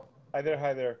Hi there,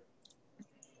 hi there.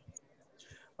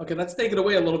 Okay, let's take it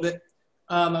away a little bit.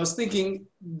 I was thinking,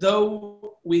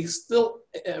 though we still,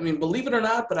 believe it or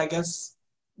not, but I guess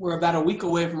we're about a week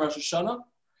away from Rosh Hashanah.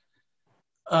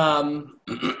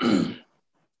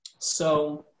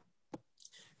 So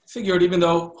figured, even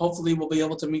though hopefully we'll be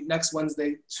able to meet next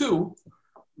Wednesday too,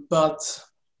 but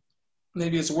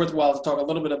maybe it's worthwhile to talk a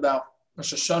little bit about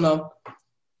Rosh Hashanah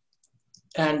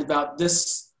and about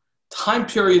this time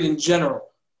period in general.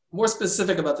 More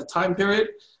specific about the time period,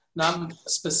 not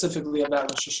specifically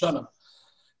about Rosh Hashanah.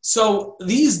 So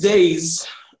these days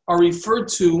are referred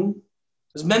to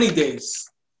as many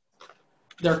days.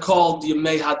 They're called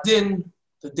Yemei Hadin,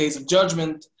 the days of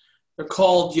judgment. They're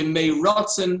called Yemei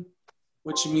Ratzin,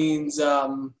 which means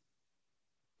called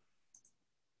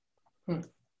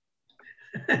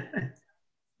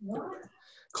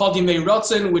Yemei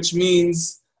Ratzin, which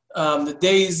means the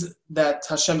days that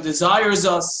Hashem desires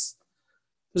us.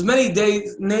 There's many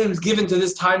days names given to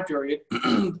this time period.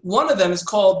 One of them is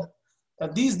called,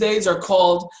 these days are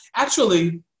called,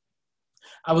 actually,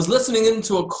 I was listening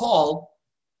into a call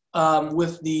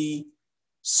with the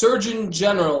Surgeon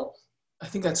General, I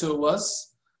think that's who it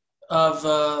was, of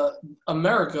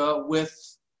America, with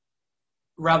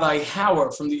Rabbi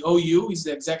Hauer from the OU. He's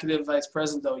the executive vice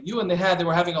president of OU, and they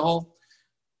were having a whole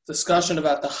discussion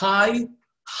about the high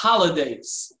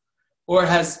holidays, or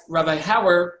as Rabbi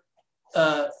Hauer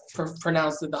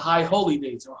pronounced it, the high holy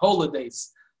days or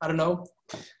holidays. I don't know.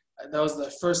 That was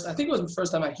I think it was the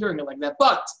first time I'm hearing it like that.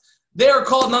 But they are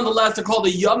called, nonetheless, they're called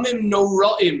the Yamim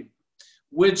Noraim,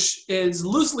 which is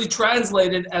loosely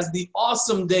translated as the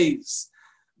awesome days.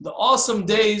 The awesome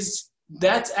days,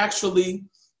 that's actually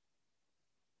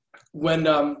when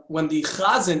the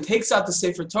Chazan takes out the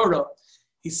Sefer Torah,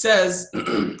 he says,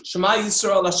 Shema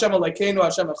Yisrael, Hashem Elokeinu,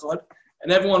 Hashem Echad,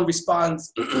 and everyone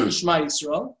responds, Shema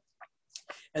Yisrael.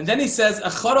 And then he says,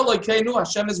 Echad Elokeinu,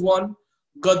 Hashem is one,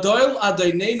 Gadol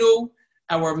Adonenu,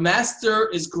 our master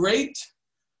is great,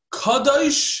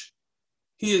 Kadosh,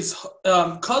 he is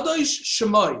Kadosh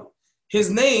Shemai. His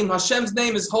name, Hashem's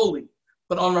name is holy.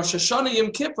 But on Rosh Hashanah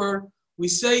Yom Kippur, we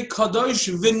say Kadosh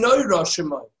V'noira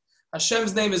Shemai.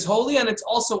 Hashem's name is holy, and it's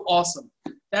also awesome.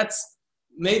 That's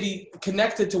maybe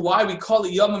connected to why we call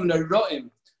it Yomim Noraim,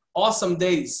 awesome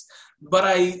days. But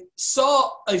I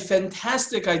saw a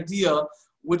fantastic idea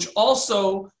which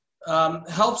also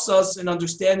helps us in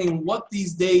understanding what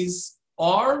these days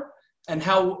are and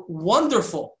how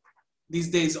wonderful these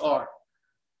days are.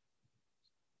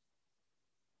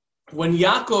 When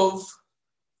Yaakov,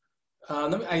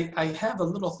 I have a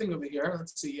little thing over here.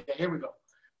 Let's see. Here we go.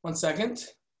 1 second.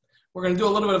 We're going to do a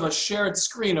little bit of a shared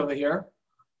screen over here.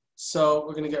 So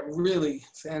we're going to get really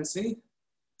fancy.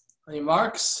 On your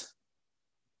marks.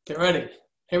 Get ready.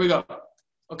 Here we go.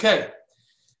 Okay.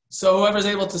 So whoever's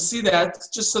able to see that,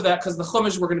 just so that, because the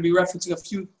Chumash, we're going to be referencing a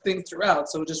few things throughout,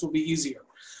 so it just will be easier.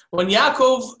 When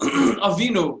Yaakov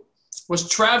Avinu was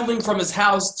traveling from his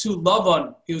house to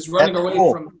Lavan, he was running away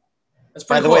from... That's pretty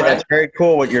cool, By the way, right? that's very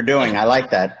cool what you're doing. I like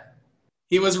that.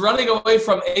 He was running away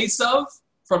from Esau,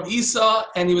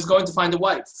 and he was going to find a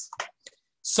wife.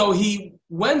 So he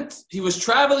was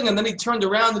traveling, and then he turned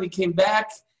around and he came back,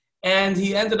 and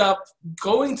he ended up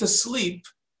going to sleep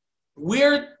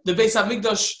where the Beis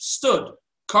HaMikdash stood.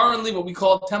 Currently, what we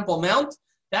call Temple Mount.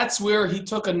 That's where he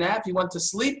took a nap. He went to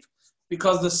sleep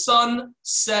because the sun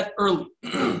set early.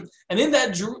 And in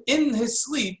his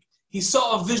sleep, he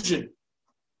saw a vision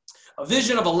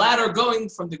of a ladder going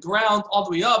from the ground all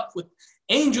the way up, with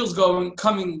angels going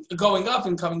up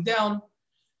and coming down.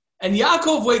 And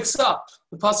Yaakov wakes up.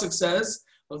 The pasuk says,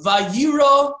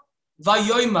 "Vayira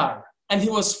vayoymar," and he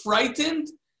was frightened,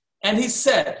 and he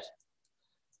said,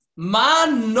 "Ma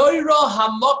noira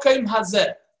hamokim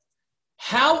hazeh."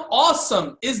 How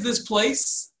awesome is this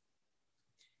place?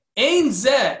 Ein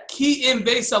zeh ki im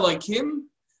beis Elokim.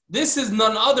 This is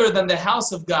none other than the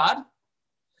house of God.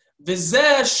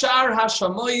 V'zeh shar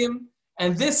hashamoyim,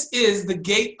 and this is the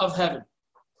gate of heaven.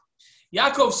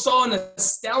 Yaakov saw an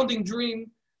astounding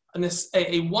dream,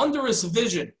 a wondrous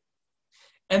vision,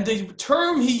 and the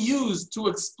term he used to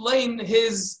explain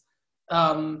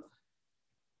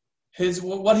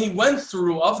what he went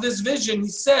through of this vision, he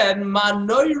said,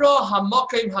 "Manoira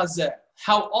hamokim hazeh."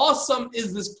 How awesome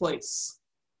is this place?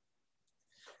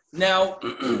 Now,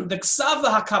 the Ksav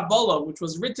HaKabbalah, which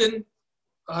was written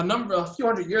a few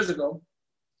hundred years ago,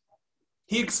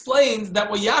 he explains that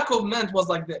what Yaakov meant was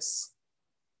like this.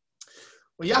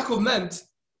 What Yaakov meant,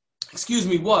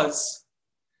 was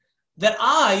that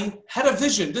I had a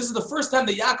vision. This is the first time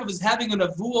that Yaakov is having a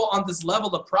nevuah on this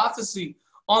level, a prophecy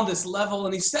on this level.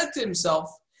 And he said to himself,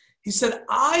 he said,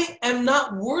 I am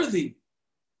not worthy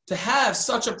to have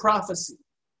such a prophecy.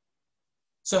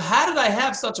 So how did I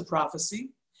have such a prophecy?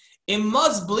 It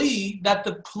must be that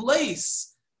the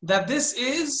place that this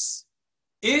is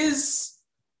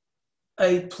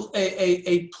a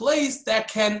place that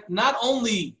can not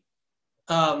only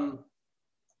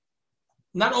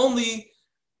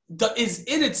is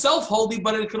in itself holy,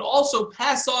 but it can also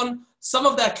pass on some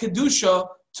of that kedusha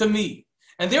to me.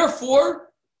 And therefore,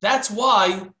 that's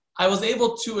why I was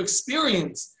able to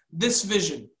experience this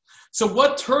vision. So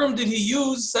what term did he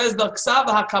use? Says the Ksav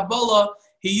HaKabbalah,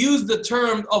 he used the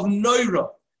term of noira.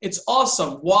 It's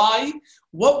awesome. Why?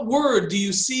 What word do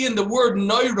you see in the word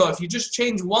noira? If you just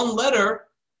change one letter,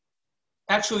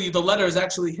 actually the letter is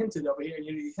actually hinted over here.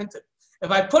 You hinted. If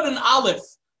I put an aleph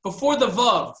before the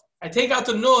vav, I take out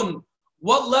the nun,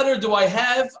 what letter do I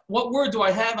have? What word do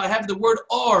I have? I have the word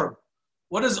ar.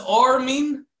 What does ar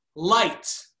mean? Light.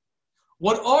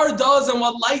 What ar does and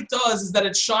what light does is that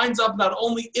it shines up not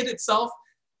only it itself,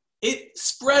 it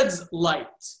spreads light.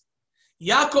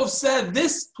 Yaakov said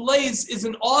this place is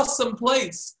an awesome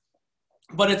place,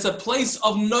 but it's a place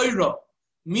of noira,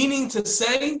 meaning to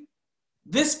say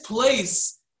this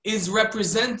place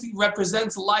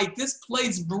represents light. This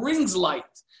place brings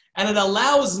light, and it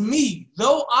allows me,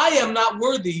 though I am not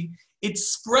worthy, it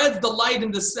spreads the light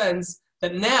in the sense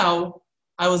that now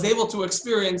I was able to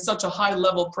experience such a high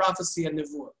level prophecy and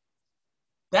nevuah.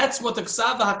 That's what the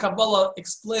Ksav HaKabbalah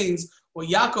explains. What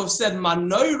Yaakov said,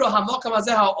 "Manoira hamakam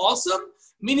hazeh," how awesome,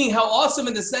 meaning how awesome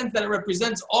in the sense that it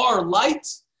represents our light,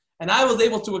 and I was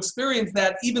able to experience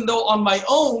that, even though on my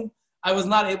own I was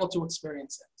not able to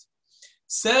experience it.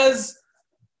 Says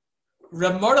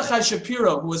Reb Mordechai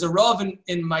Shapiro, who was a Rav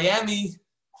in Miami,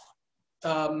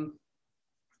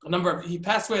 he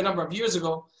passed away a number of years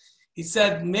ago. He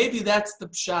said, maybe that's the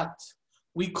pshat.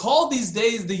 We call these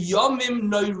days the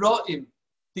Yomim Noiraim,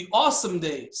 the awesome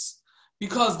days,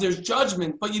 because there's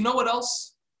judgment. But you know what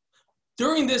else?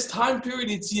 During this time period,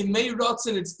 it's Yemei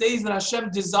Ratzin, it's days that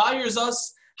Hashem desires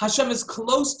us. Hashem is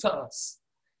close to us.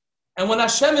 And when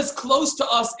Hashem is close to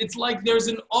us, it's like there's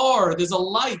an ar, there's a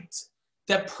light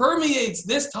that permeates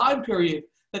this time period,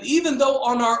 that even though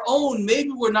on our own,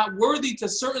 maybe we're not worthy to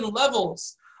certain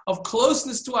levels of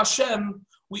closeness to Hashem,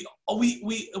 we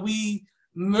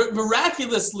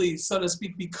miraculously, so to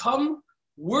speak, become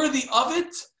worthy of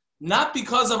it, not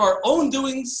because of our own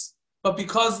doings, but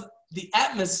because the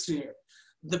atmosphere,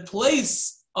 the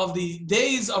place of the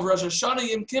days of Rosh Hashanah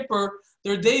Yom Kippur,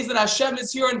 there are days that Hashem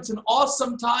is here, and it's an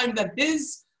awesome time that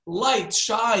His light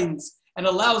shines and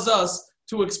allows us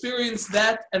to experience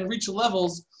that and reach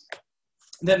levels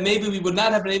that maybe we would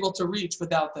not have been able to reach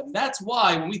without them. That's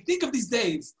why when we think of these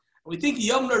days, when we think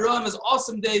Yom Noram is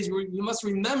awesome days, we must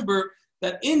remember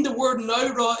that in the word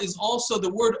Noira is also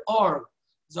the word Ar,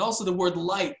 is also the word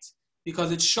light,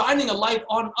 because it's shining a light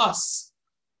on us.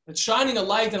 It's shining a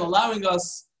light and allowing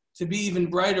us to be even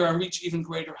brighter and reach even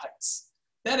greater heights.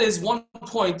 That is one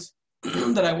point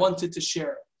that I wanted to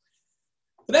share.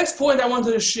 The next point I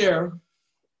wanted to share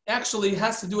actually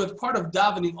has to do with part of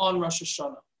davening on Rosh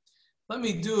Hashanah. Let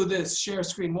me do this share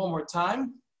screen one more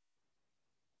time.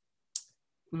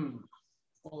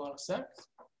 Hold on a sec.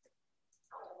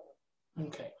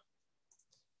 Okay.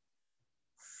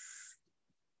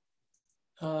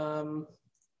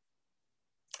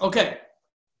 Okay.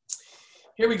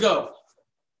 Here we go.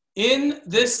 In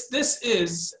this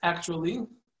is actually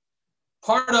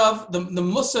part of the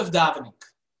Musaf davening.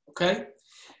 Okay.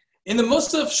 In the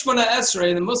Musaf Shemona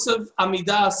Esrei, in the Musaf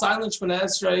Amidah, Silent Shemona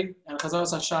Esrei, and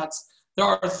Chazaras Hashatz, there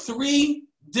are three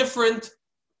different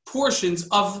portions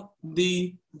of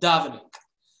the davening.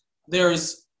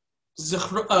 There's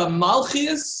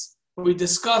Malchias, where we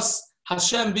discuss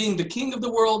Hashem being the king of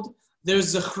the world.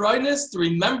 There's Zechroinus, the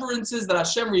remembrances that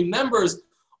Hashem remembers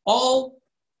all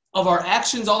of our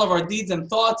actions, all of our deeds and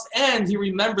thoughts, and He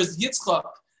remembers Yitzchak,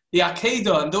 the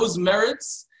Akedah, and those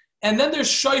merits. And then there's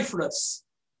Shofras,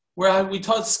 where we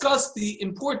discuss the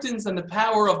importance and the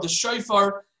power of the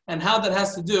shofar and how that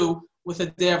has to do with the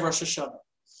day of Rosh Hashanah.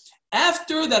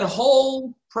 After that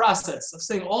whole process of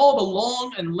saying all the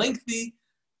long and lengthy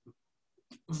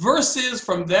verses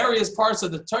from various parts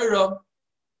of the Torah,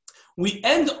 we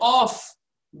end off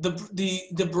the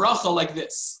bracha like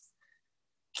this.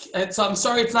 And so I'm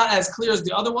sorry it's not as clear as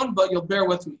the other one, but you'll bear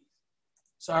with me.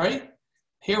 Sorry.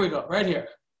 Here we go, right here.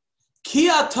 Ki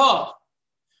atah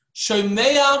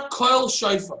shomea kol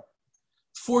shofar.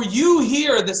 For you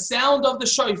hear the sound of the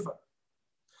shofar.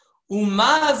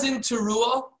 Umazin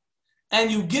teruah,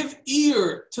 and you give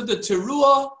ear to the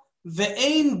teruah,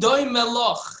 ve'ein doi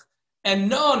melach, and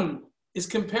none is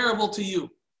comparable to you.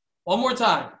 One more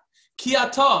time. Ki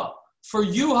atah, for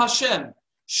you Hashem,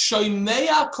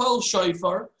 Shoimeya kol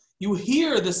shofar, you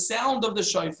hear the sound of the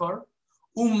shofar,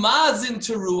 umazin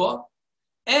teruah,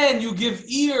 and you give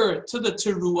ear to the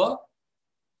teruah,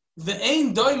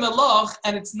 ve'ein doi melach,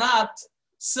 and it's not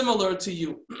similar to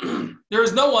you. There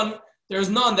is none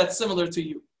that's similar to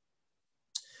you.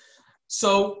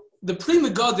 So the Pri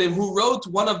Megadim, who wrote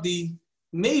one of the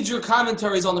major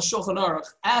commentaries on the Shulchan Aruch,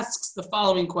 asks the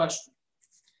following question.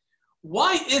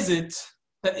 Why is it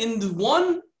that in the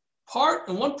one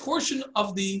portion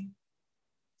of the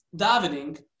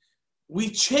davening, we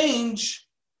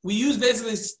use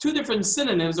basically two different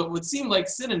synonyms, or what would seem like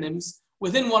synonyms,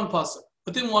 within one pasuk,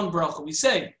 within one bracha? We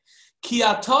say, Ki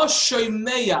ata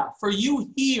shomeya, for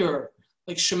you hear,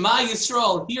 like Shema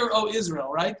Yisrael, hear, O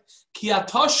Israel, right? Ki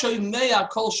ata shomeya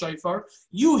kol shofar,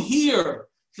 you hear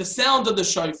the sound of the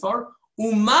shofar.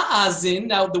 Uma'azin,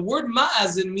 now the word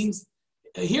ma'azin means,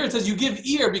 here it says you give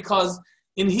ear, because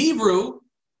in Hebrew,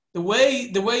 the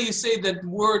way you say that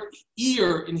word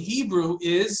ear in Hebrew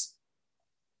is,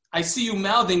 I see you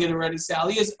mouthing it already,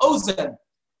 Sally, is ozen,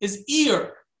 is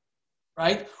ear,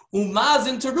 right?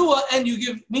 Umazin teruah, and you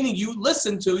give, meaning you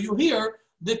listen to, you hear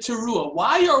the teruah.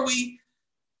 Why are we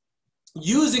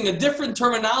using a different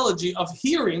terminology of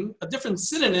hearing, a different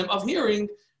synonym of hearing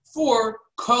for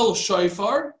kol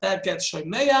shofar, that gets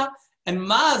shomeya, and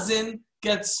mazin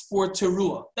gets for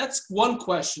teruah? That's one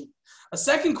question. A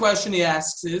second question he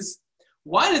asks is,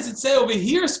 why does it say over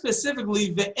here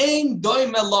specifically, ve'ein doi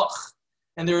melach,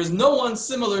 and there is no one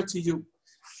similar to you?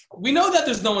 We know that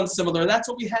there's no one similar. That's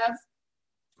what we have.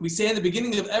 We say in the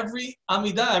beginning of every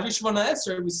Amidah, every Shemona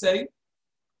Esrei, we say,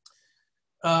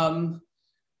 Ata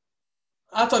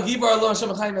Gibar Allah Hashem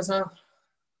Chaim Esra.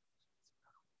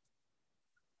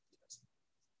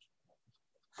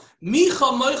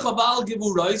 Micha Moicha Baal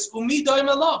Giburais Umi Doi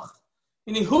Melach.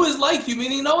 Meaning, who is like you?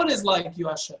 Meaning, no one is like you,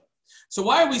 Hashem. So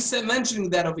why are we mentioning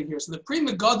that over here? So the Pri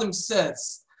Megadim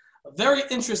says a very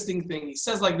interesting thing. He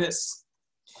says like this.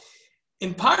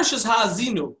 In Parshas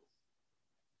Ha'azinu,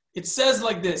 it says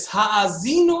like this,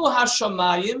 Ha'azinu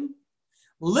Hashamayim,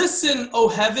 listen, O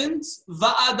heavens,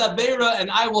 Va'adabera,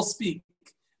 and I will speak.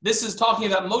 This is talking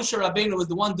about Moshe Rabbeinu was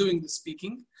the one doing the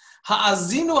speaking.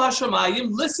 Ha'azinu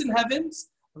Hashamayim, listen, heavens,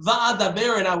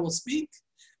 Va'adabera, and I will speak.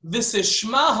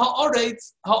 V'sishma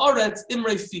ha'aretz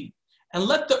imrei fi, and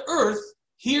let the earth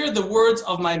hear the words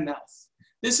of my mouth.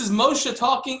 This is Moshe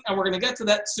talking, and we're going to get to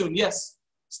that soon. Yes,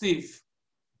 Steve,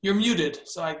 you're muted,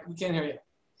 so we can't hear you.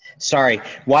 Sorry.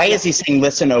 Why is he saying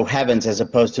listen, O heavens, as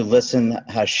opposed to listen,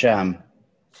 Hashem?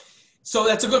 So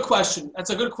that's a good question.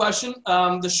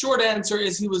 The short answer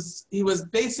is he was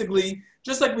basically,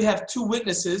 just like we have two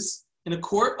witnesses in a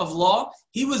court of law,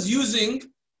 he was using,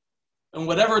 in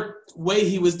whatever way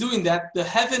he was doing that, the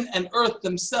heaven and earth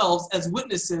themselves as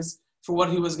witnesses for what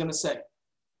he was going to say.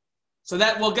 So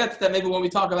that we'll get to that maybe when we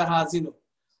talk about Ha'azinu.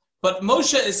 But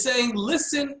Moshe is saying,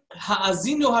 listen,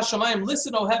 Ha'azinu Hashamayim,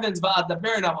 listen, O heavens,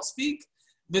 Va'adaber, and I will speak.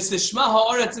 V'sishma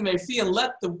ha'aretz imrei fi, and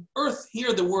let the earth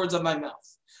hear the words of my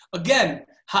mouth. Again,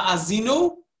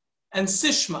 Ha'azinu and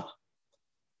Sishma,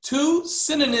 two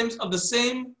synonyms of the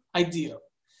same idea.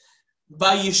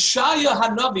 By Yeshaya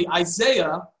Hanavi,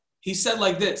 Isaiah, he said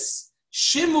like this,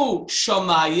 Shimu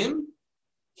Shamayim,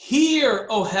 hear,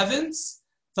 O heavens,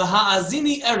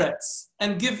 V'ha'azini eretz,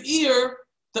 and give ear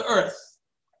the earth.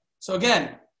 So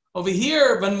again, over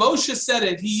here, when Moshe said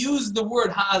it, he used the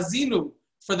word Ha'azinu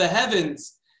for the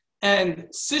heavens and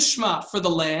Sishma for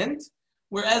the land,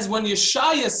 whereas when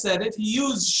Yeshaya said it, he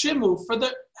used Shimu for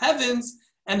the heavens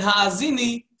and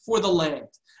Ha'azini for the land.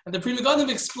 And the Pri Megadim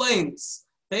explains,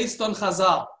 based on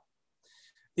Chazal,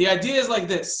 the idea is like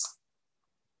this.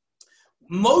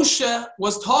 Moshe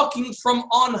was talking from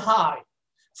on high,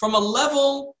 from a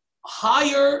level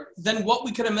higher than what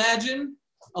we can imagine,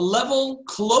 a level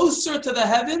closer to the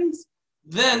heavens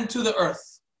than to the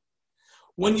earth.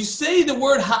 When you say the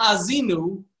word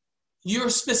Ha'azinu, you're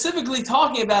specifically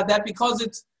talking about that because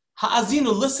it's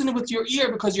Ha'azinu, listen with your ear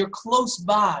because you're close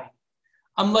by.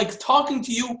 I'm like talking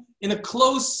to you in a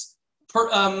close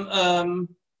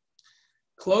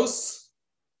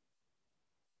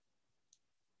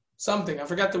something. I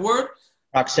forgot the word.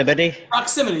 Proximity?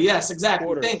 Proximity, yes, exactly.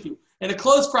 Borders. Thank you. In a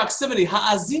close proximity.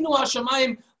 Ha'azinu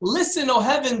Hashamayim, listen, O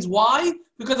heavens. Why?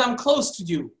 Because I'm close to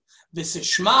you.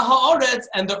 V'sishma ha'aretz,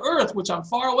 and the earth, which I'm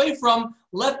far away from,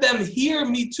 let them hear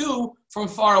me too from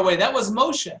far away. That was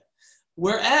Moshe.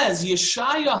 Whereas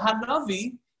Yeshaya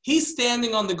Hanavi, he's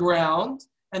standing on the ground,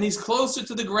 and he's closer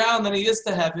to the ground than he is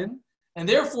to heaven. And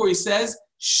therefore he says,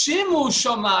 Shimu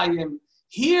Shamayim,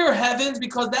 hear heavens,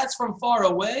 because that's from far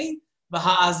away.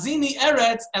 V'ha'azini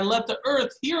eretz, and let the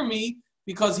earth hear me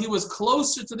because he was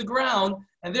closer to the ground,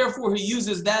 and therefore he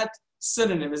uses that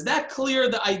synonym. Is that clear,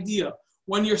 the idea?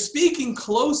 When you're speaking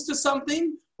close to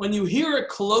something, when you hear it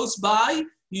close by,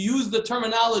 you use the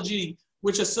terminology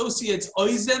which associates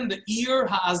oizen, the ear,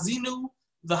 ha'azinu,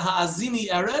 the ha'azini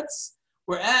eretz,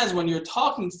 whereas when you're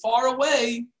talking far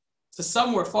away, to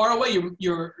somewhere far away,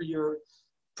 you're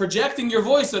projecting your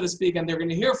voice, so to speak, and they're going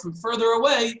to hear from further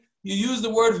away, you use the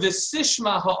word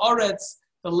visishma ha'aretz,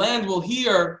 the land will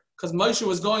hear, because Moshe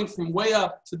was going from way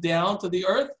up to down to the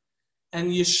earth,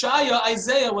 and Yeshaya,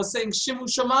 Isaiah, was saying shimu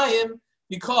shamayim,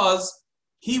 because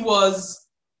he was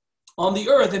on the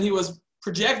earth, and he was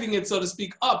projecting it, so to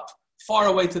speak, up, far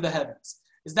away to the heavens.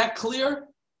 Is that clear?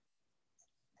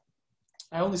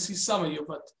 I only see some of you,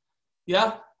 but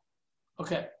yeah?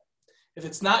 Okay. If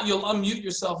it's not, you'll unmute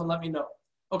yourself and let me know.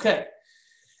 Okay.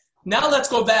 Now let's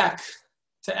go back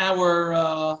to our,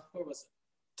 where was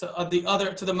it?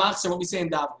 To the Machzor, what we say in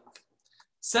davening.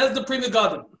 Says the Pri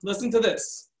Megadim. Listen to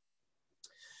this.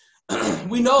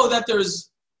 We know that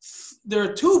there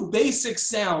are two basic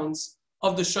sounds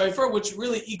of the shofar, which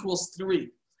really equals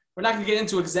three. We're not going to get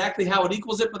into exactly how it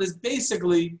equals it, but it's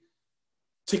basically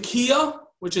tekiah,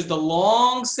 which is the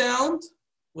long sound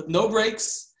with no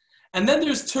breaks, and then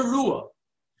there's teruah,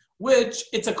 which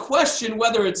it's a question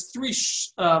whether it's three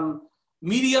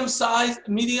medium sounds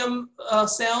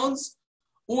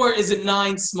or is it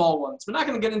 9 small ones. We're not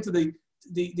going to get into the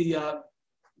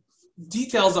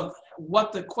details of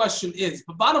what the question is,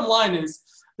 but bottom line is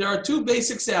there are two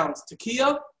basic sounds: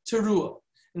 tekiah, teruah.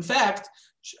 In fact,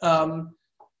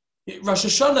 Rosh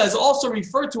Hashanah is also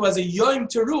referred to as a Yom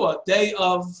Teruah, day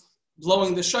of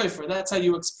blowing the shofar. That's how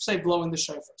you say blowing the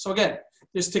shofar. So again,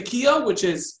 there's tekiah, which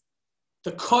is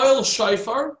the koil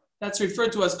shofar. That's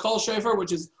referred to as kol shofar,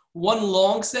 which is one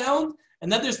long sound.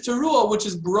 And then there's teruah, which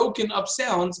is broken up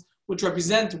sounds, which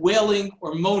represent wailing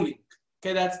or moaning.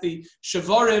 Okay, that's the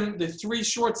shavarim. The 3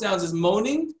 short sounds is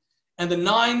moaning, and the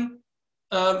 9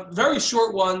 very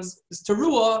short ones is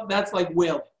teruah. That's like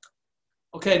wailing.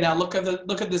 Okay, now look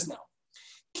at this now.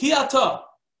 Ki ata,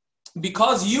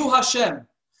 because you Hashem,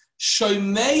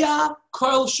 shomeya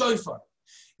kol shofar.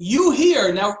 You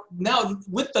hear now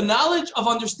with the knowledge of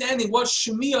understanding what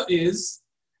shemiya is,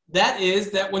 that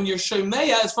when your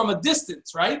shomeya is from a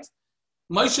distance, right?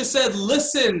 Moshe said,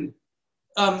 listen,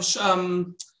 sishma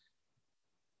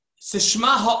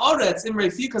ha'aretz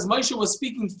imrefi, because Moshe was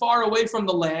speaking far away from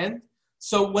the land.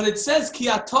 So when it says ki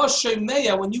ata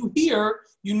shomeya, when you hear,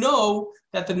 you know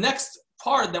that the next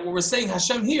part that what we're saying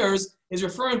Hashem hears is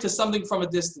referring to something from a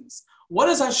distance. What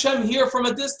does Hashem hear from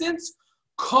a distance?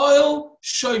 Koil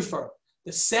shofar,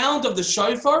 the sound of the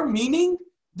shofar, meaning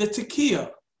the tekiah,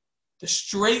 the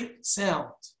straight sound.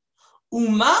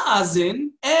 Uma'azin,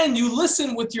 and you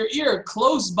listen with your ear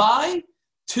close by,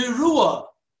 teruah.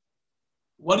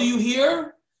 What do you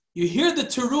hear? You hear the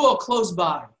teruah close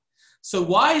by. So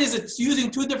why is it using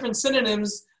 2 different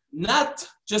synonyms? Not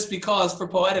just because for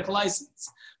poetic license,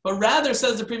 but rather,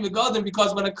 says the Pri Megadim,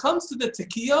 because when it comes to the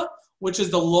tekiah, which is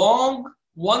the long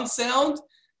one sound,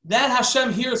 that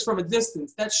Hashem hears from a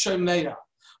distance. That's shomeya.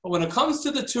 But when it comes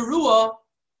to the teruah,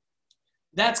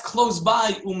 that's close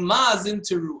by, umazin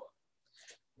teruah.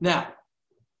 Now,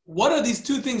 what are these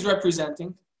 2 things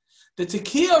representing? The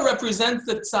tekiah represents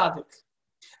the tzaddik.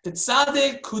 The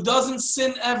tzaddik who doesn't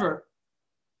sin ever.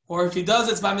 Or if he does,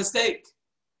 it's by mistake.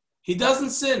 He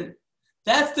doesn't sin.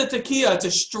 That's the tekiah. It's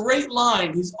a straight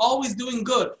line. He's always doing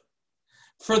good.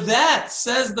 For that,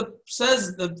 says the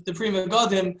Pri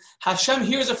Megadim, Hashem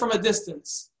hears it from a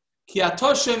distance. Ki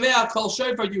ato shemea kol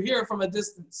shofar, you hear it from a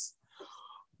distance.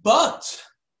 But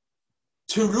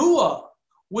teruah,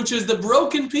 which is the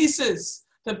broken pieces,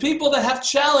 the people that have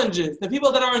challenges, the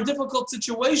people that are in difficult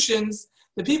situations,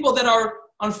 the people that are,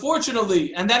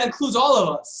 unfortunately, and that includes all of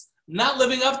us, not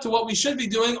living up to what we should be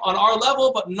doing on our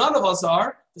level, but none of us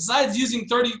are. Besides using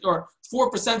 30 or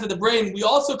 4% of the brain, we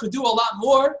also could do a lot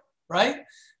more, right?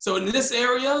 So in this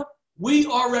area, we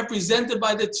are represented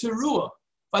by the teruah,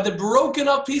 by the broken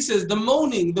up pieces, the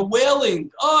moaning, the wailing.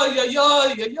 Ay, ay,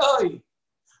 ay, ay, ay.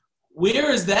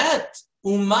 Where is that?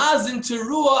 Umazin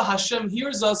teruah, Hashem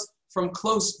hears us from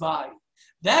close by.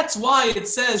 That's why it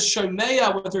says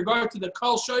shomeya with regard to the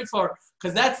kol shofar,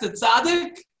 because that's the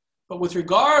tzaddik. But with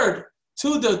regard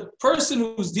to the person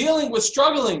who's dealing with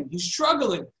struggling, he's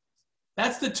struggling.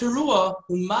 That's the teruah,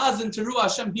 umazin teruah,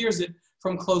 Hashem hears it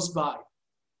from close by.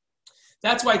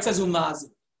 That's why it says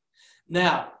umazin.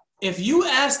 Now, if you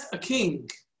asked a king,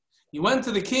 you went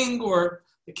to the king or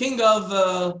the king of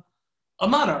a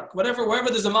monarch, wherever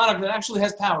there's a monarch that actually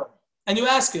has power, and you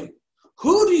ask him,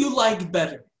 who do you like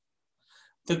better?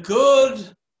 The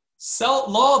good,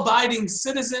 law-abiding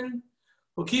citizen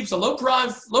who keeps a low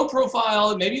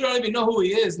profile. Maybe you don't even know who he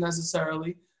is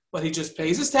necessarily, but he just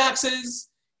pays his taxes.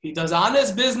 He does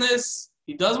honest business.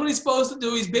 He does what he's supposed to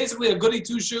do. He's basically a goody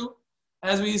two-shoe,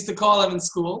 as we used to call him in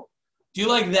school. Do you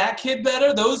like that kid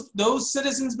better, those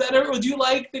citizens better, or do you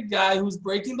like the guy who's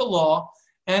breaking the law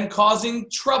and causing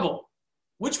trouble?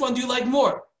 Which one do you like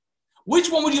more?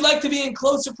 Which one would you like to be in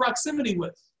closer proximity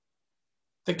with?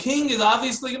 The king is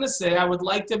obviously going to say, I would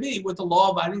like to be with the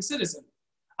law-abiding citizen.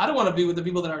 I don't want to be with the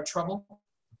people that are in trouble.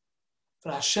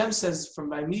 But Hashem says,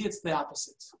 by me, it's the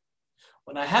opposite.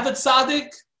 When I have a tzaddik,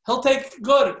 he'll take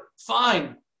good,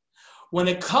 fine. When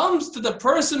it comes to the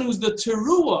person who's the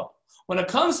teruah, when it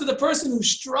comes to the person who's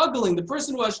struggling, the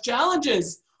person who has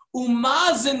challenges,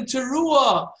 umazin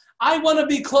teruah, I want to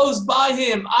be close by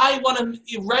him. I want to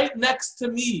be right next to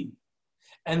me.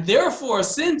 And therefore,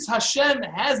 since Hashem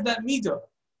has that midah,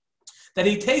 that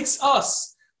he takes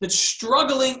us, the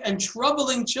struggling and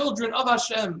troubling children of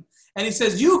Hashem, and he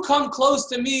says, you come close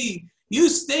to me, you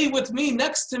stay with me,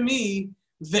 next to me,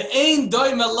 ve'ein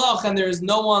doi melach, and there is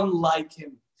no one like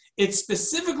him. It's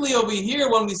specifically over here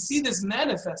when we see this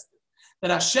manifested,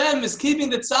 that Hashem is keeping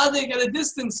the tzaddik at a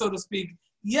distance, so to speak.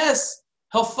 Yes,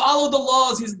 he'll follow the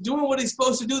laws, he's doing what he's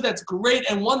supposed to do, that's great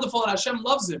and wonderful, and Hashem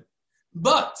loves him.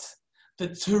 But the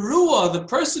teruah, the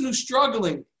person who's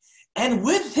struggling, and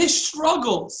with his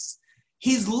struggles,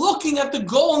 he's looking at the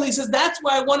goal and he says, that's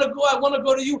where I want to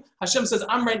go to you. Hashem says,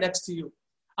 I'm right next to you.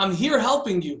 I'm here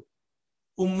helping you.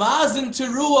 Umazin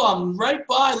teruah, I'm right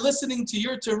by listening to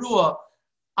your teruah.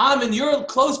 I'm in your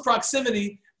close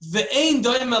proximity, ve'ein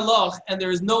doi melach, and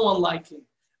there is no one like him.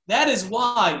 That is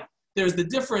why there's the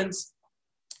difference,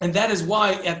 and that is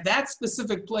why at that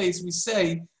specific place we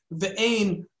say,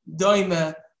 ve'ein doi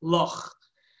melach.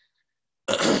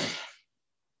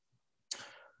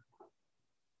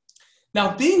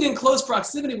 Now, being in close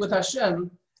proximity with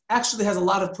Hashem actually has a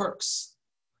lot of perks.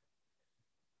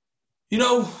 You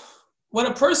know, when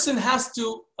a person has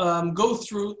to go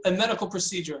through a medical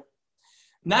procedure,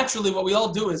 naturally what we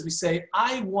all do is we say,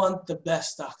 I want the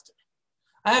best doctor.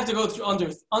 I have to go through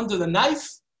under the knife.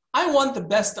 I want the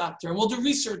best doctor. And we'll do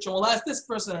research and we'll ask this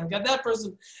person and get that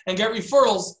person and get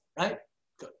referrals, right?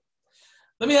 Good.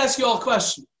 Let me ask you all a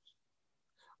question.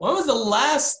 When was the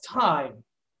last time,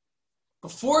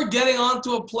 before getting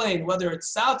onto a plane, whether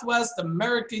it's Southwest,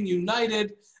 American,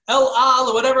 United, El Al,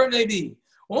 or whatever it may be,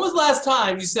 when was the last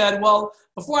time you said, well,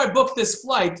 before I book this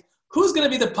flight, who's going to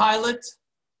be the pilot?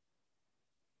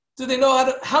 Do they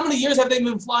know how many years have they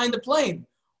been flying the plane?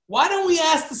 Why don't we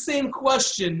ask the same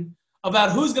question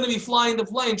about who's going to be flying the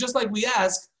plane, just like we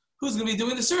ask who's going to be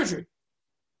doing the surgery?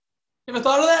 You ever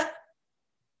thought of that?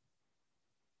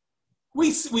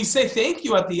 We say thank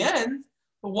you at the end,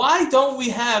 but why don't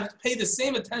we pay the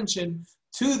same attention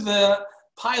to the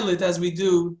pilot as we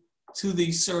do to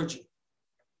the surgeon?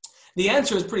 The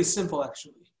answer is pretty simple,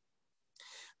 actually.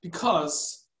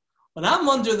 Because when I'm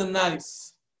under the knife,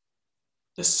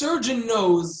 the surgeon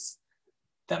knows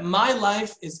that my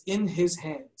life is in his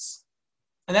hands.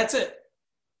 And that's it.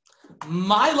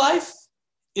 My life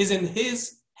is in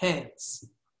his hands.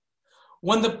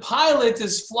 When the pilot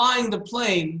is flying the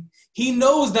plane, he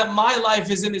knows that my life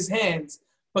is in his hands.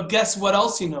 But guess what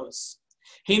else he knows?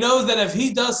 He knows that if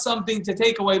he does something to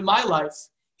take away my life,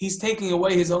 he's taking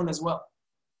away his own as well.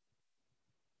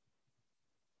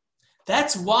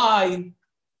 That's why,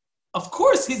 of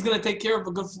course, he's going to take care of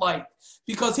a good flight,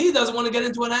 because he doesn't want to get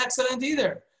into an accident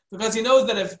either, because he knows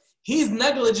that if he's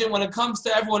negligent when it comes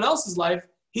to everyone else's life,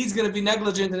 he's going to be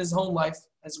negligent in his own life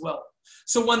as well.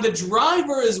 So when the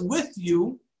driver is with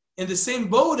you in the same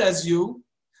boat as you,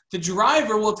 the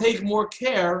driver will take more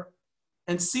care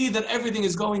and see that everything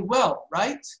is going well,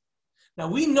 right? Now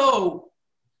we know,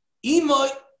 Imay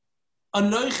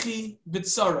Anochi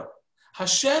B'tzara.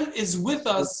 Hashem is with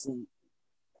us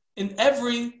in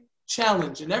every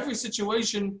challenge, in every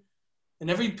situation, in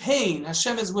every pain.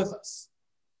 Hashem is with us.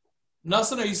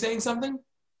 Nassan, are you saying something?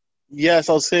 Yes,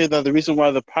 I'll say that the reason why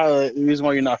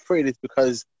you're not afraid is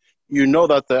because you know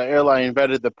that the airline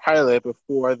vetted the pilot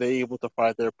before they're able to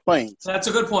fly their planes. That's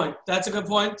a good point.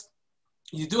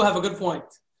 You do have a good point.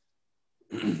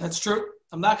 That's true.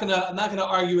 I'm not gonna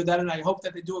argue with that, and I hope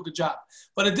that they do a good job.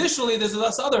 But additionally, there's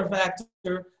this other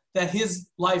factor that his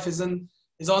life is on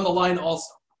the line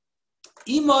also.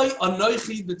 Imay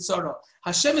anochi b'tzara.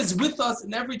 Hashem is with us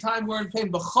in every time we're in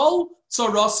pain. B'chol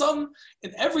tzarasam,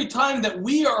 in every time that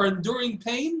we are enduring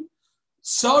pain,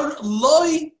 tsar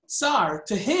loy tsar,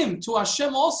 to him, to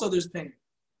Hashem also there's pain.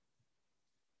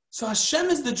 So Hashem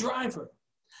is the driver.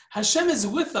 Hashem is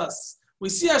with us. We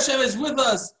see Hashem is with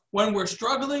us when we're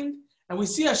struggling, and we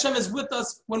see Hashem is with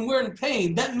us when we're in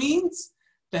pain. That means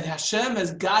that Hashem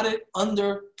has got it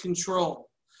under control.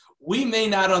 We may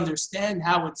not understand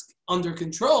how it's under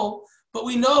control, but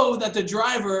we know that the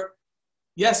driver,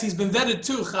 yes, he's been vetted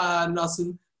too,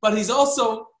 but he's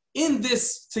also in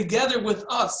this together with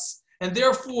us. And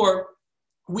therefore,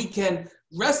 we can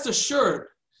rest assured.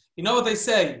 You know what they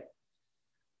say?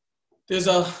 There's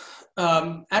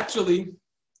actually,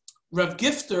 Rav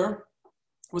Gifter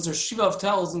was a Shiva of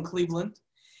Telz in Cleveland.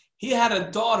 He had a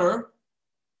daughter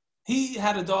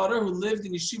who lived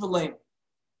in Yeshiva Lane.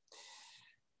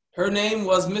 Her name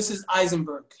was Mrs.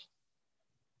 Eisenberg.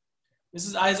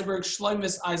 Mrs. Eisenberg,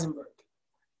 Shlomis Eisenberg.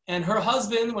 And her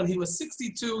husband, when he was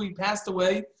 62, he passed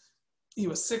away. He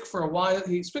was sick for a while.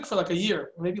 He was sick for like a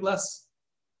year, maybe less,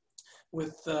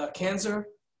 with cancer.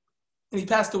 And he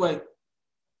passed away. And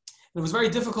it was very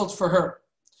difficult for her.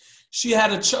 She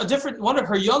had a different, one of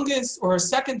her youngest, or her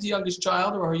second youngest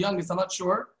child, or her youngest, I'm not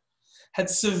sure, had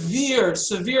severe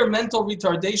mental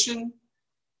retardation.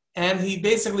 And he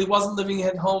basically wasn't living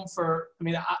at home for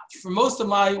most of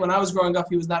when I was growing up,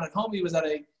 he was not at home. He was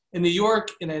in New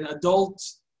York in an adult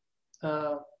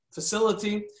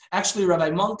facility. Actually,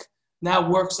 Rabbi Monk now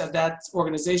works at that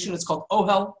organization. It's called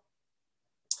OHEL.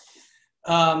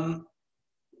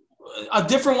 A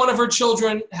different one of her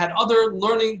children had other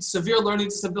severe learning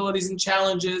disabilities and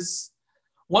challenges.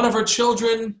 One of her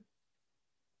children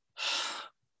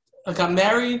got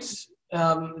married.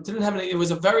 Didn't have any. It was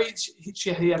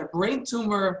he had a brain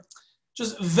tumor,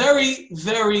 just very,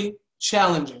 very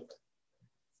challenging.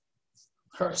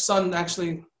 Her son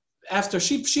actually, after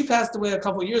she passed away a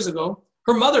couple of years ago,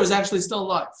 her mother is actually still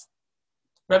alive.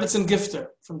 Rebbetzin Gifter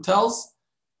from Telz.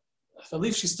 I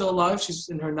believe she's still alive. She's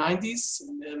in her 90s,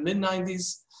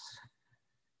 mid-90s.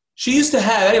 She used to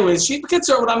have, anyways,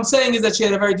 what I'm saying is that she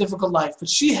had a very difficult life, but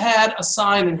she had a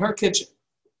sign in her kitchen.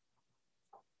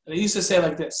 And it used to say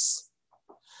like this: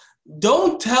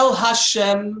 don't tell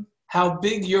Hashem how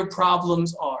big your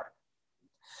problems are.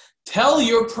 Tell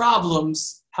your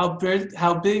problems how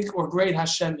big or great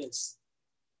Hashem is.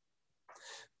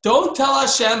 Don't tell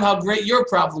Hashem how great your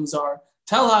problems are.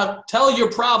 Tell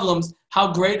your problems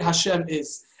how great Hashem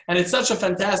is. And it's such a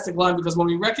fantastic line, because when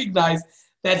we recognize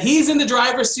that He's in the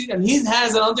driver's seat and He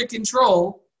has it under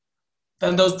control,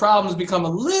 then those problems become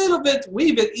a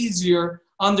wee bit easier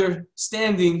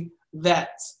understanding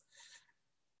that.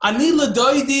 Ani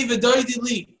l'doidi v'doidi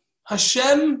li.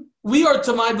 Hashem, we are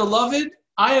to my beloved,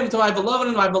 I am to my beloved,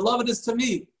 and my beloved is to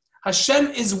me. Hashem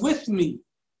is with me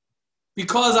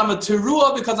because I'm a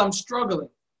teruah, because I'm struggling.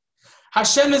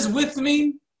 Hashem is with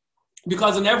me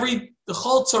because in every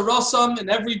chol tzarosam, in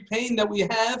every pain that we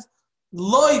have,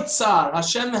 lo tsar,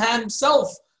 Hashem Himself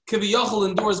kiviyachol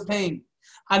endures pain.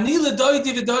 Ani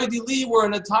l'doidi v'doidi li. We're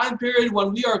in a time period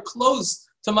when we are close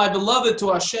to my beloved,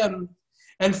 to Hashem.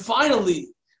 And finally,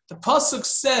 the pasuk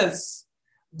says,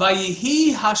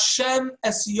 "Vayihi Hashem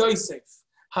es Yosef."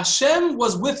 Hashem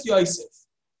was with Yosef.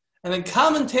 And then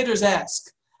commentators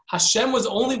ask, Hashem was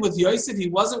only with Yosef? He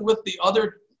wasn't with the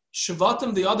other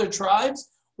Shvatim, the other tribes,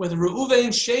 with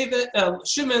Reuven,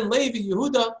 Shimon, Levi,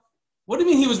 Yehuda? What do you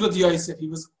mean he was with Yosef? He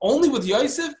was only with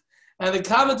Yosef? And the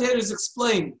commentators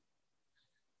explain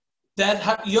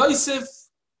that Yosef,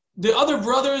 the other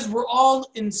brothers, were all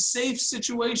in safe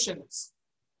situations.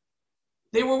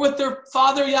 They were with their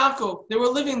father Yaakov. They were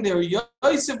living there.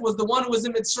 Yosef was the one who was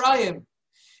in Mitzrayim.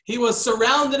 He was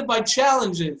surrounded by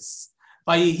challenges.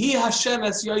 Vayihi Hashem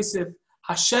es Yosef.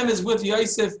 Hashem is with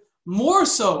Yosef more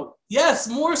so, yes,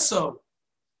 more so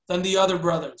than the other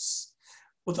brothers.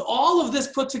 With all of this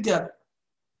put together,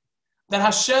 that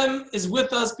Hashem is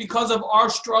with us because of our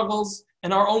struggles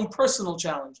and our own personal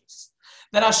challenges.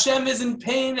 That Hashem is in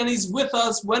pain and He's with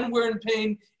us when we're in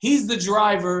pain. He's the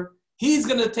driver. He's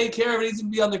going to take care of it. He's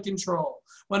going to be under control.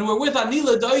 When we're with Ani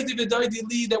l'doidi v'doidi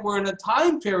li, that we're in a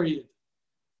time period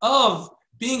of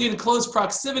being in close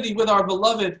proximity with our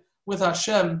beloved, with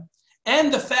Hashem,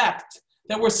 and the fact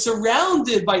that we're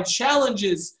surrounded by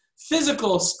challenges,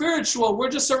 physical, spiritual, we're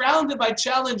just surrounded by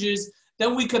challenges,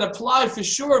 then we can apply for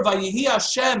sure, Vayihi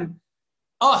Hashem,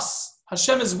 us.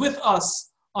 Hashem is with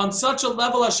us on such a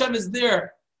level. Hashem is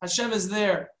there. Hashem is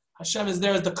there. Hashem is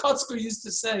there. As the Kotzker used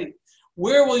to say,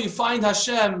 where will you find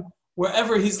Hashem?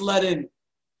 Wherever He's let in.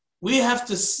 We have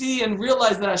to see and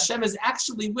realize that Hashem is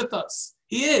actually with us.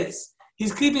 He is.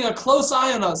 He's keeping a close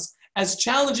eye on us, as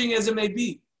challenging as it may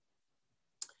be.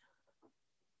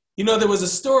 You know, there was a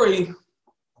story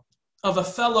of a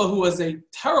fellow who was a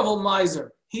terrible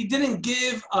miser. He didn't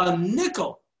give a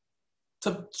nickel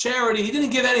to charity. He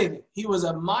didn't give anything. He was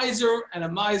a miser and a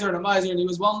miser and a miser, and he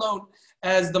was well known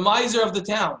as the miser of the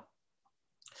town.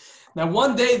 Now,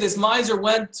 one day, this miser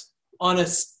went on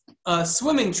a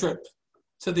swimming trip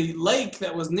to the lake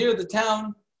that was near the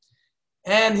town,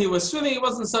 and he was swimming. He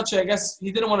wasn't such a, I guess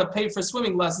he didn't want to pay for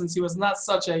swimming lessons. He was not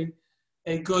such a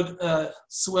good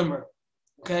swimmer,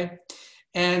 okay?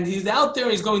 And he's out there,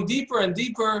 he's going deeper and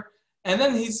deeper, and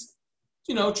then he's,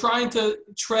 trying to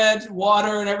tread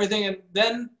water and everything, and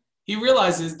then he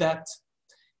realizes that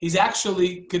he's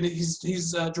actually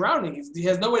he's drowning. He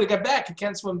has no way to get back. He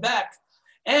can't swim back.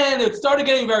 And it started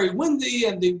getting very windy,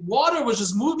 and the water was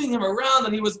just moving him around,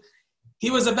 and he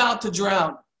was about to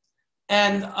drown.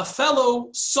 And a fellow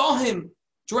saw him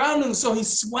drowning, so he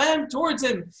swam towards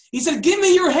him. He said, "Give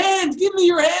me your hand, give me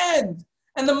your hand."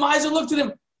 And the miser looked at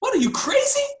him, "What, are you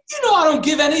crazy? You know I don't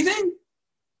give anything."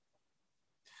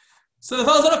 So the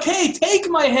fellow said, "Okay, take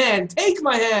my hand, take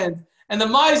my hand." And the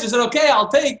miser said, "Okay, I'll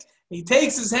take." He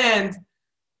takes his hand,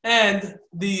 and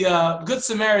the Good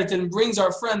Samaritan brings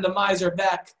our friend, the miser,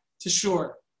 back to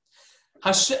shore.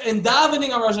 In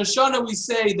davening on Rosh Hashanah, we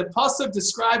say, the pasuk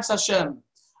describes Hashem.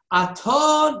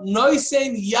 Ata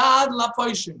noisen yad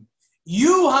lapoishim.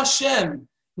 You, Hashem,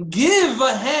 give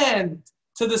a hand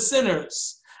to the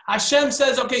sinners. Hashem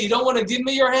says, okay, you don't want to give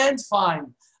me your hand?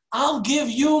 Fine. I'll give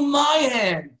you my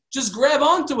hand. Just grab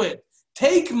onto it.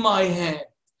 Take my hand.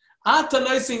 Ata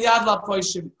noisen yad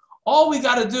lapoishim. All we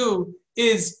got to do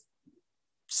is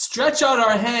stretch out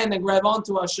our hand and grab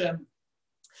onto Hashem.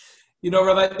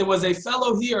 Rabbi, there was a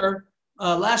fellow here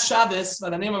last Shabbos by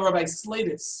the name of Rabbi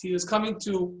Slatis. He was coming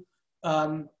to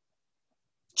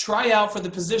try out for the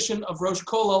position of Rosh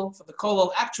Kollel, for the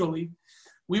Kollel. Actually,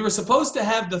 we were supposed to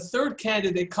have the third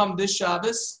candidate come this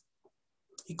Shabbos.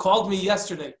 He called me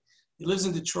yesterday. He lives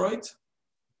in Detroit.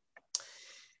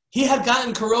 He had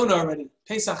gotten corona already,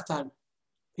 Pesach time.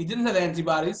 He didn't have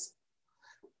antibodies.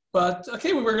 But,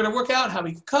 okay, we were going to work out how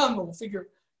he could come, and we'll figure.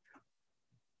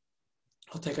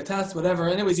 He'll take a test, whatever.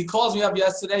 Anyways, he calls me up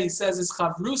yesterday. He says his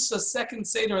Chavrusa second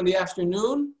Seder in the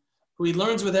afternoon, who he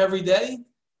learns with every day,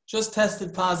 just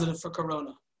tested positive for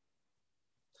corona.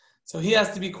 So he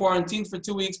has to be quarantined for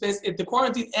 2 weeks. If the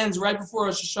quarantine ends right before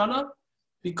Rosh Hashanah,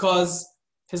 because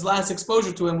his last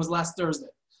exposure to him was last Thursday.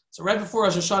 So right before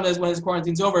Rosh Hashanah is when his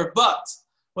quarantine's over. But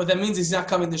what that means is he's not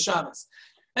coming to Shabbos.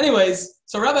 Anyways,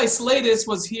 so Rabbi Slatis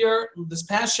was here this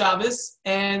past Shabbos,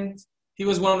 and he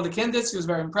was one of the candidates. He was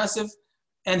very impressive.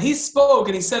 And he spoke,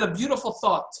 and he said a beautiful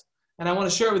thought. And I want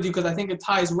to share it with you because I think it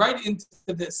ties right into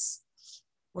this.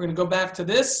 We're going to go back to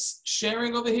this,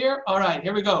 sharing over here. All right,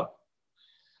 here we go.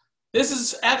 This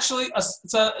is actually,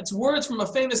 it's words from a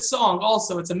famous song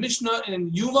also. It's a Mishnah in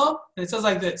Yuma, and it says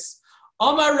like this.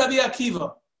 Amar Rabbi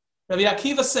Akiva. Rabbi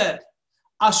Akiva said,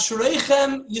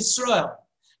 Ashreichem Yisrael.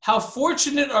 How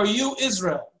fortunate are you,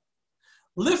 Israel?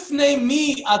 Lifnei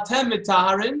mi atem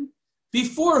mitaharin.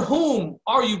 Before whom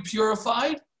are you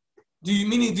purified? Do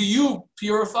you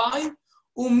purify?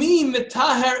 Umi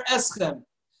mitaher eschem.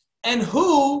 And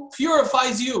who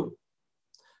purifies you?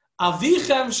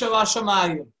 Avichem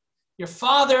shavashamayim. Your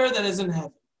Father that is in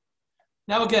heaven.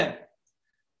 Now again,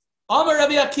 Amar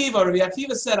Rabbi Akiva. Rabbi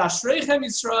Akiva said, Ashreichem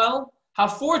Yisrael. How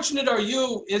fortunate are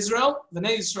you, Israel,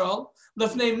 Bnei Yisrael.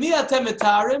 Lefnei mi atem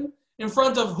mitaharim. In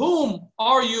front of whom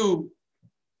are you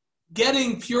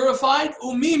getting purified?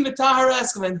 Umi mitahar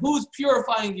eschem. And who's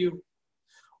purifying you?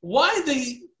 Why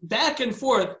the back and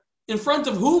forth? In front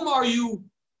of whom are you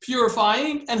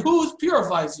purifying, and who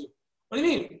purifies you? What do you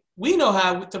mean? We know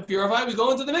how to purify. We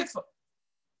go into the mikvah.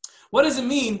 What does it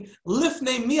mean?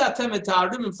 Lifnei mi atem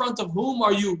mitaharim. In front of whom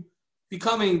are you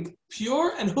becoming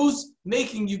pure, and who's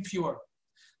making you pure?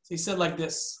 So he said like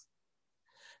this.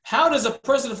 How does if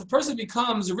a person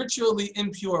becomes ritually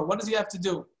impure, what does he have to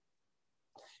do?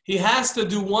 He has to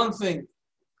do one thing,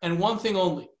 and one thing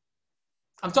only.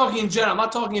 I'm talking in general. I'm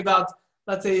not talking about,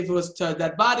 let's say if it was to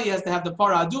that body, he has to have the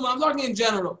para aduma. I'm talking in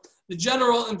general. The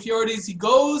general impurities, he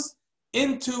goes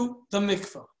into the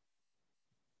mikvah.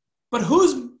 But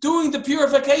who's doing the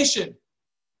purification?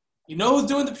 You know who's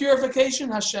doing the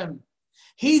purification? Hashem.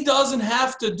 He doesn't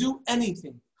have to do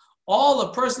anything. All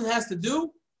a person has to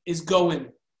do is go in.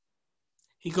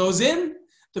 He goes in,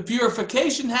 the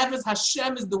purification happens,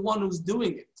 Hashem is the one who's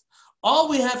doing it. All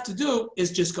we have to do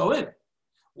is just go in.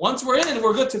 Once we're in,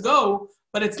 we're good to go,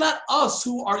 but it's not us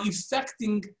who are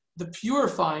effecting the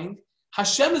purifying.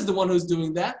 Hashem is the one who's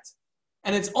doing that,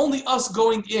 and it's only us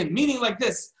going in. Meaning like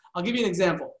this, I'll give you an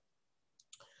example.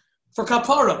 For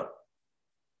kapara,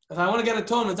 if I want to get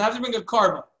atonement, I have to bring a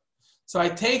karma. So I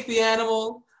take the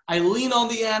animal, I lean on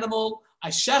the animal, I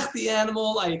shech the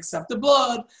animal, I accept the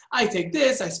blood, I take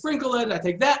this, I sprinkle it, I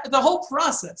take that. The whole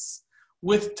process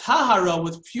with tahara,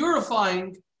 with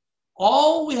purifying,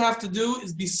 all we have to do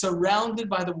is be surrounded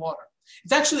by the water.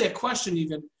 It's actually a question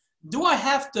even, do I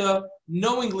have to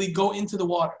knowingly go into the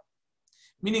water?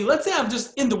 Meaning, let's say I'm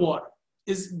just in the water.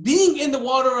 Is being in the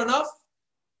water enough?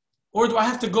 Or do I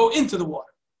have to go into the water?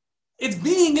 It's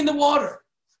being in the water.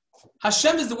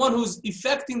 Hashem is the one who's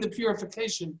effecting the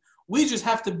purification. We just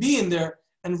have to be in there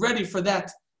and ready for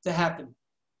that to happen.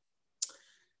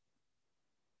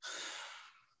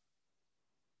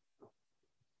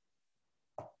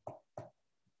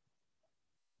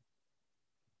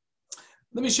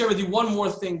 Let me share with you one more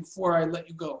thing before I let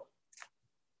you go.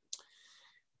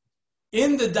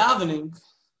 In the davening,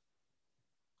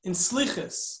 in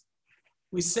Slichus,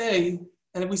 we say,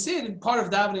 and we say it in part of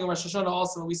davening of Rosh Hashanah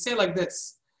also, we say like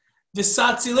this: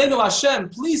 V'satzilenu Hashem,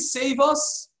 please save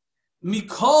us,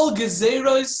 mikol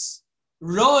gezeros,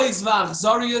 rois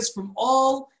v'achzarios, from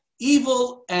all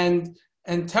evil and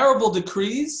terrible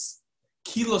decrees,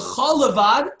 ki l'cha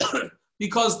levad,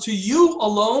 because to you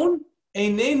alone,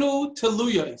 einenu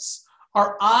teluyos,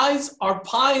 our eyes are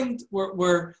pined,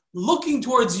 we're looking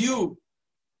towards you.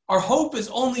 Our hope is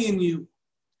only in you.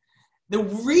 The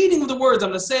reading of the words, I'm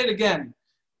going to say it again.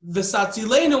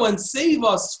 V'satzilenu, and save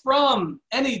us from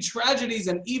any tragedies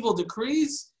and evil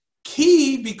decrees.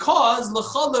 Ki, because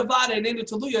l'cha levad einenu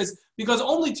teluyos, because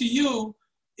only to you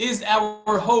is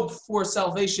our hope for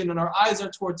salvation, and our eyes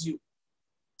are towards you.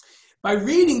 By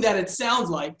reading that, it sounds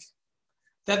like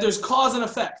that there's cause and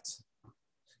effect.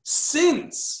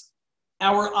 Since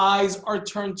our eyes are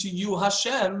turned to you,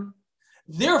 Hashem,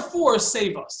 therefore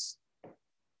save us.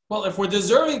 Well, if we're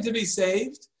deserving to be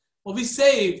saved, we'll be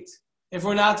saved. If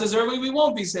we're not deserving, we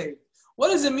won't be saved. What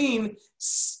does it mean?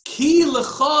 Ki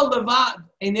lecha levad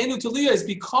einenu teluyos,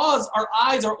 because our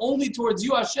eyes are only towards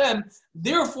you, Hashem,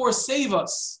 therefore save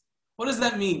us. What does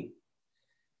that mean?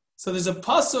 So there's a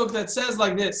pasuk that says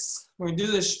like this. We're going to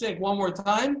do this shtick one more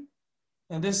time.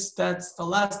 And that's the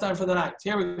last time for the night.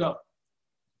 Here we go.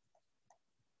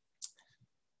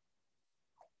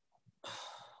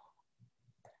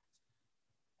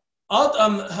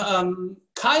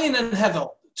 Cain and Hevel,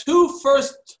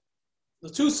 the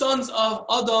two sons of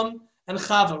Adam and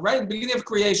Chava, right at the beginning of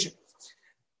creation.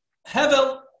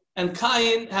 Hevel and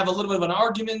Cain have a little bit of an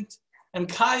argument, and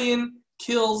Cain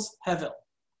kills Hevel.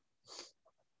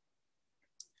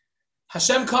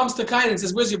 Hashem comes to Cain and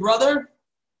says, "Where's your brother?"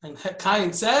 And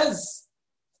Cain says,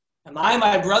 "Am I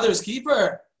my brother's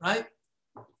keeper?" Right?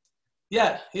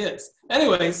 Yeah, he is.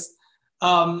 Anyways,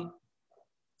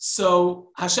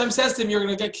 so Hashem says to him, "You're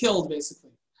going to get killed,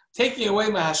 basically. Taking away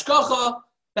my hashkacha,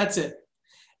 that's it."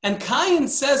 And Cain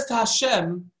says to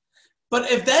Hashem, "But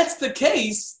if that's the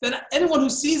case, then anyone who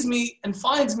sees me and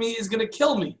finds me is going to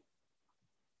kill me."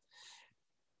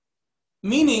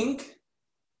 Meaning,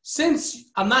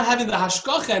 since I'm not having the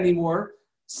hashkacha anymore,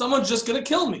 someone's just going to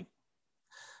kill me.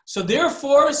 So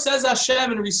therefore, says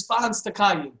Hashem in response to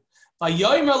Cain,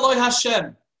 "Vayomer Eloi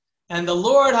Hashem," and the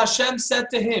Lord Hashem said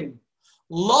to him,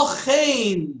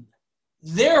 "Lochein,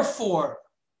 therefore,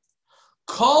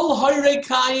 kol hoirei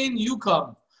Cain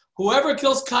yukam." Whoever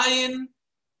kills Cain,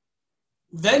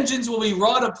 vengeance will be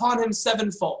wrought upon him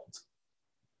sevenfold.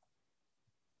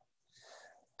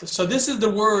 So this is the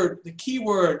word, the key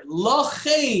word,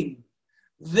 lochein,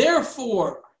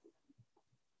 therefore.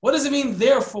 What does it mean,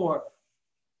 therefore?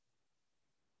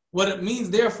 What it means,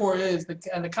 therefore, is,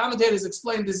 and the commentators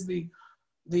explain this, the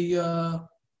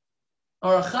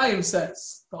Or HaChaim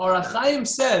says, Or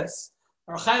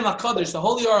HaChaim HaKadosh, the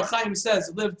holy Or HaChaim says,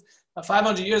 who lived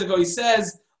 500 years ago, he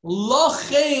says,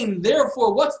 Lochein,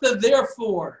 therefore, what's the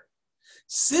therefore?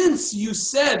 Since you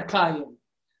said, Cain,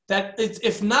 that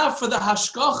if not for the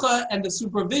hashkacha and the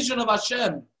supervision of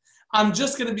Hashem, I'm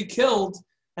just going to be killed,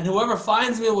 and whoever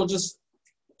finds me will just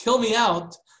kill me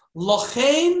out.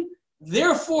 Lochein,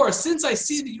 therefore, since I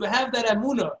see that you have that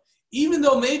emunah, even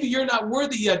though maybe you're not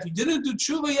worthy yet, you didn't do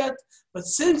tshuva yet, but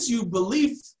since you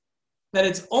believe that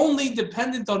it's only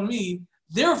dependent on me,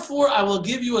 therefore I will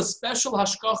give you a special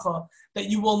hashkacha that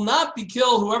you will not be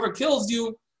killed. Whoever kills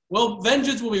you, well,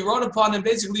 vengeance will be wrought upon him.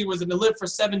 Basically, he was going to live for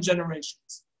 7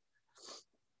 generations.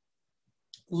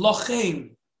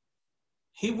 Lochein,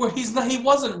 he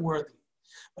wasn't worthy.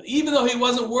 But even though he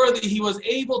wasn't worthy, he was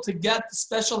able to get the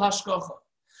special hashkacha.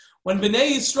 When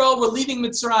Bnei Yisrael were leaving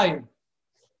Mitzrayim,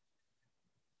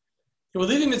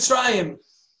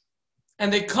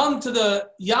 and they come to the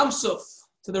Yam Suf,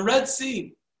 to the Red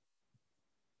Sea,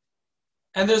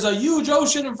 and there's a huge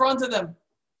ocean in front of them,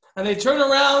 and they turn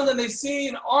around and they see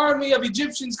an army of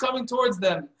Egyptians coming towards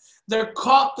them. They're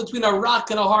caught between a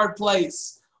rock and a hard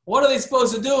place. What are they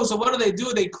supposed to do? So what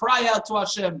do? They cry out to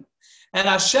Hashem. And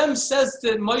Hashem says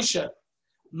to Moshe,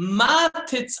 Ma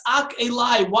titzak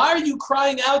elai, why are you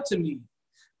crying out to me?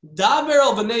 Daber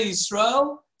el b'nei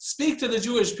Yisrael, speak to the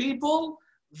Jewish people.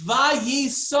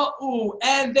 Vayisa'u,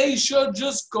 and they should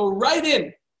just go right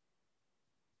in.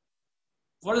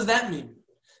 What does that mean?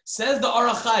 Says the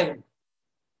Orach Chaim.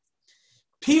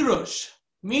 Pirush,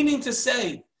 meaning to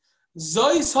say,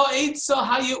 Zois ha'etza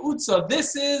ha'yeutza.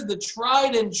 This is the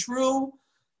tried and true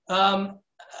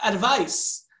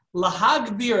advice.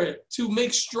 Lahagbir, to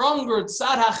make stronger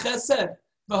tzad ha'chesed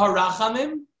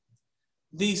v'harachamim,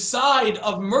 the side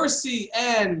of mercy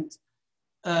and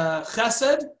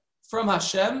chesed from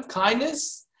Hashem,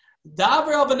 kindness.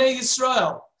 Daber al b'nei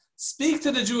Yisrael, speak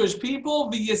to the Jewish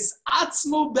people.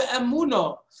 V'yisatzmu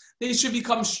be'emuno, they should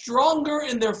become stronger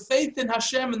in their faith in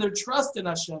Hashem and their trust in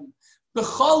Hashem.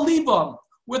 B'chol libam,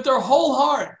 with their whole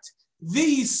heart.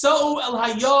 V'yisa'u el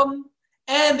hayom,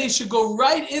 and they should go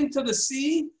right into the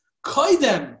sea.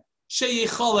 Koidem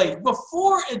sheyicholei,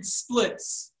 before it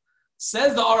splits.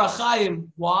 Says the Orach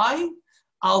Chaim, why?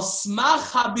 Al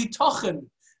smach habitochen,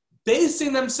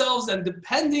 basing themselves and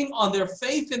depending on their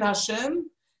faith in Hashem.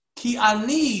 Ki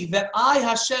ani, that I,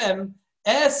 Hashem,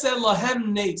 eseh lahem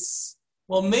nes,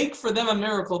 will make for them a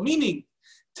miracle. Meaning,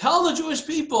 tell the Jewish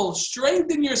people,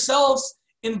 strengthen yourselves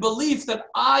in belief that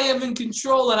I am in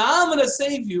control and I'm going to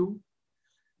save you.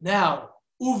 Now,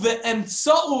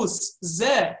 uve'emtsaus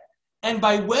zeh, and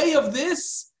by way of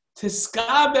this,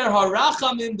 tiskaber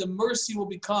harachamim, the mercy will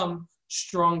become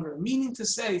stronger. Meaning to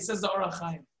say, says the Orach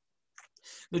Chaim,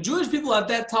 the Jewish people at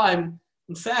that time,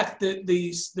 in fact,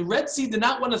 the Red Sea did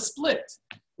not want to split.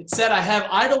 It said, I have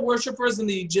idol worshippers in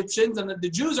the Egyptians, and the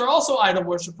Jews are also idol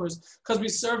worshippers because we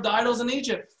served idols in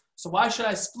Egypt. So why should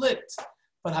I split?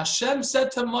 But Hashem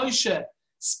said to Moshe,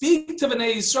 speak to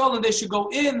Bnei Yisrael, and they should go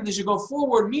in, they should go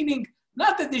forward, meaning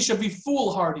not that they should be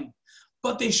foolhardy,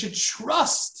 but they should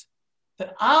trust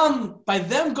that by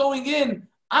them going in,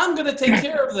 I'm going to take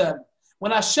care of them.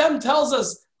 When Hashem tells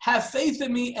us, have faith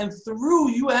in me, and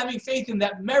through you having faith in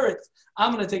that merit,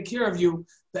 I'm going to take care of you.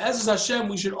 Be'ezus Hashem,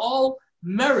 we should all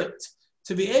merit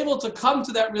to be able to come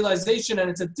to that realization, and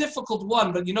it's a difficult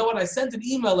one, but you know what? I sent an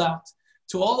email out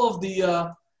to all of the,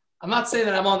 I'm not saying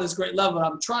that I'm on this great level,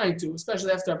 I'm trying to,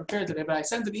 especially after I prepared today, but I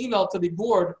sent an email to the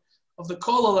board of the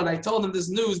Kollel, and I told them this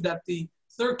news that the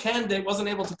third candidate wasn't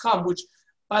able to come, which,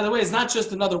 by the way, is not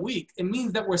just another week. It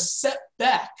means that we're set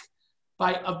back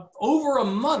by over a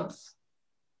month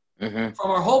from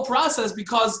our whole process,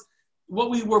 because what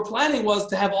we were planning was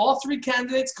to have all three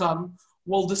candidates come.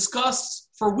 We'll discuss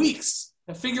for weeks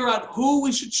and figure out who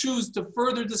we should choose to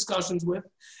further discussions with.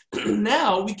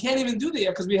 Now, we can't even do that yet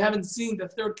because we haven't seen the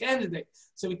third candidate.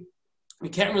 So we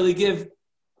can't really give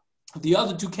the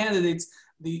other two candidates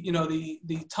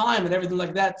the time and everything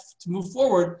like that to move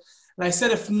forward. And I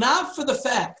said, if not for the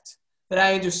fact that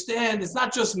I understand it's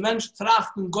not just Mensch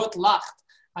tracht und Gott lacht,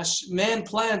 man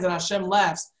plans and Hashem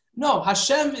laughs. No,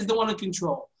 Hashem is the one in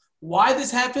control. Why this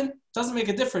happened doesn't make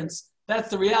a difference. That's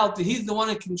the reality. He's the one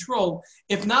in control.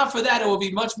 If not for that, it would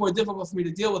be much more difficult for me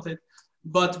to deal with it.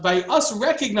 But by us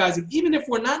recognizing, even if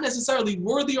we're not necessarily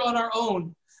worthy on our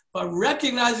own, but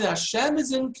recognizing Hashem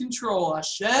is in control,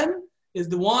 Hashem is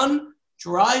the one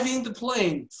driving the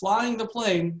plane, flying the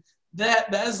plane,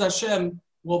 that as Hashem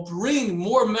will bring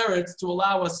more merits to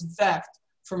allow us, in fact,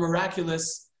 for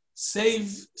miraculous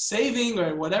saving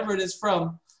or whatever it is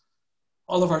from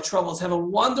all of our troubles. Have a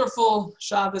wonderful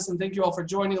Shabbos, and thank you all for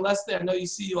joining. Leslie, I know you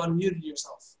unmuted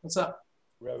yourself. What's up?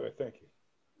 Rabbi, thank you.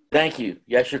 Thank you.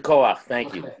 Yasher Koach.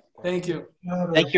 Thank you. Thank you. Thank you.